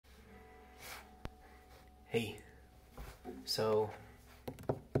Hey, so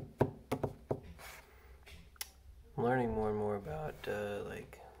I'm learning more and more about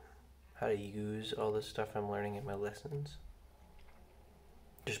like how to use all this stuff I'm learning in my lessons,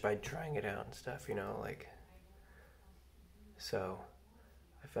 just by trying it out and stuff, you know, like. So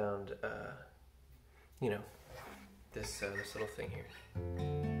I found this little thing here,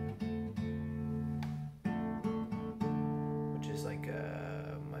 which is like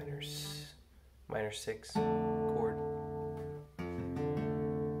a minor 6 chord.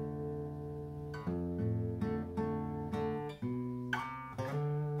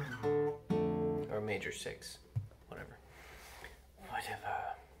 Or major 6, whatever.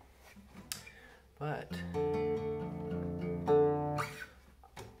 But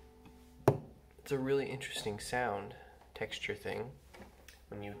it's a really interesting sound texture thing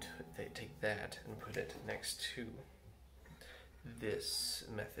when you take that and put it next to this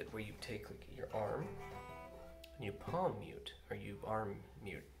method where you take like your arm and you palm mute, or you arm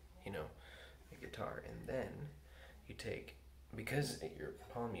mute, you know, the guitar, and then you take, because you're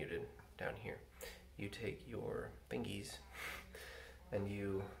palm muted down here, you take your fingies and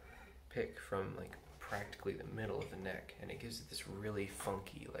you pick from like practically the middle of the neck, and it gives it this really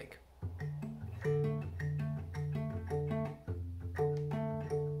funky like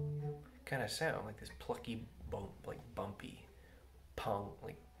kind of sound, like this plucky bump, like bumpy punk,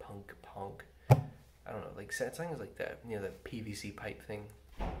 like punk. I don't know, like sad songs like that, you know, that PVC pipe thing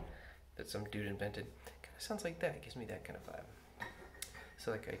that some dude invented. Kind of sounds like that. It gives me that kind of vibe. So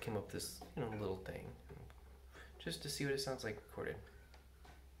like I came up with this, you know, little thing just to see what it sounds like recorded.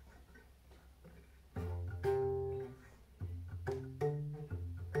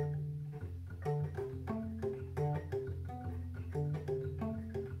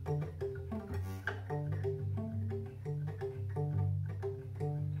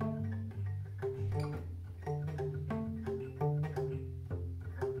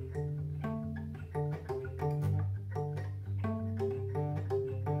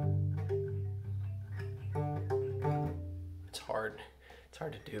 It's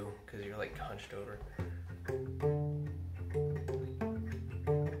hard to do because you're like hunched over.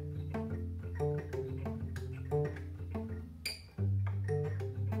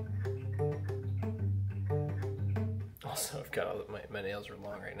 Also, I've got all my nails are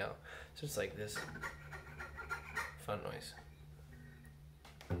long right now, so it's like this fun noise.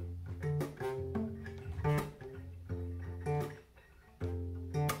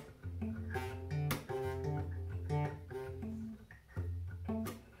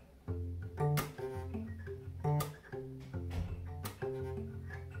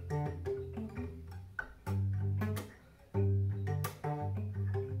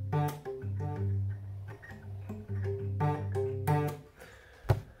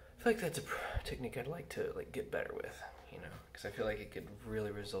 I feel like that's a technique I'd like to get better with, you know, because I feel like it could really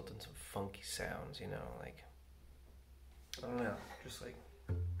result in some funky sounds, you know, like, I don't know, just like.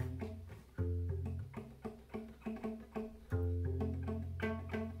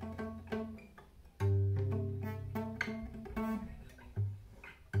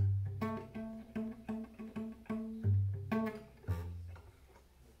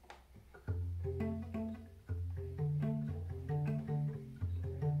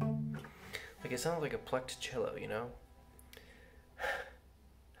 Like, it sounds like a plucked cello, you know?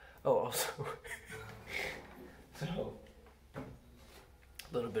 Oh, also, so, a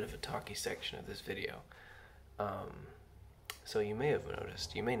little bit of a talky section of this video. So you may have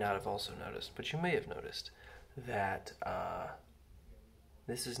noticed, you may not have also noticed, but you may have noticed that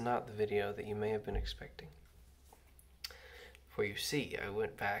this is not the video that you may have been expecting. For you see, I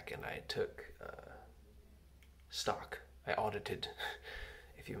went back and I took stock. I audited,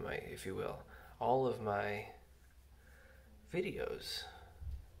 if you will, all of my videos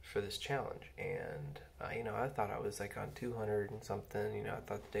for this challenge, and you know, I thought I was like on 200 and something. You know, I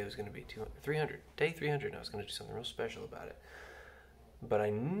thought the day was going to be 300, day 300, and I was going to do something real special about it. But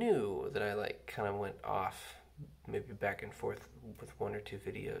I knew that I like kind of went off, maybe back and forth with 1 or 2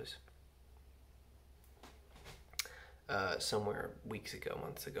 videos somewhere weeks ago,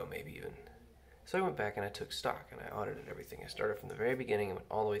 months ago, maybe even. So I went back and I took stock and I audited everything. I started from the very beginning and went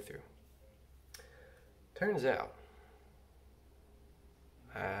all the way through. Turns out,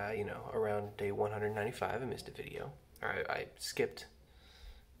 you know, around day 195, I missed a video, or I skipped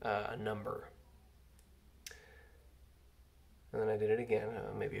a number. And then I did it again,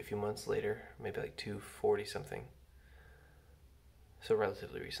 maybe a few months later, maybe like 240 something. So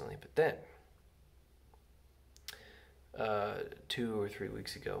relatively recently. But then, 2 or 3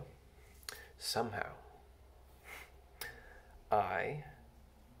 weeks ago, somehow, I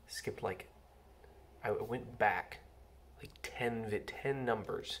skipped like I went back like 10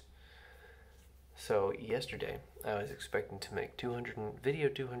 numbers. So yesterday I was expecting to make video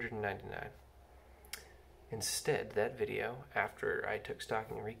 299. Instead, that video, after I took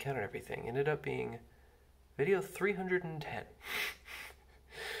stock and recounted everything, ended up being video 310.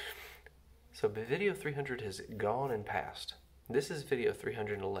 So video 300 has gone and passed. This is video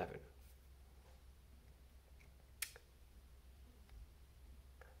 311.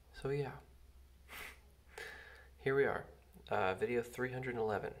 So yeah, here we are, video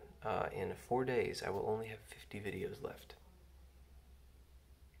 311. In 4 days, I will only have 50 videos left.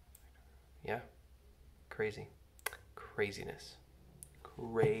 Yeah, crazy, craziness,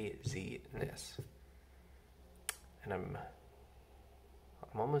 craziness, and I'm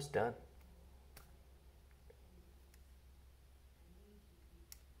almost done.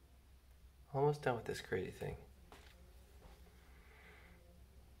 Almost done with this crazy thing.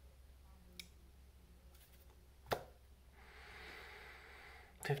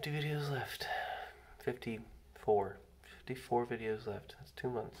 $50 videos left. 54 videos left. That's 2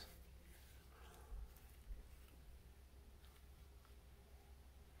 months.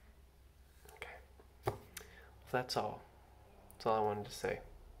 Okay. Well, that's all. That's all I wanted to say.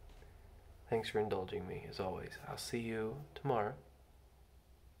 Thanks for indulging me, as always. I'll see you tomorrow.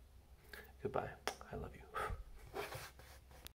 Goodbye. I love you.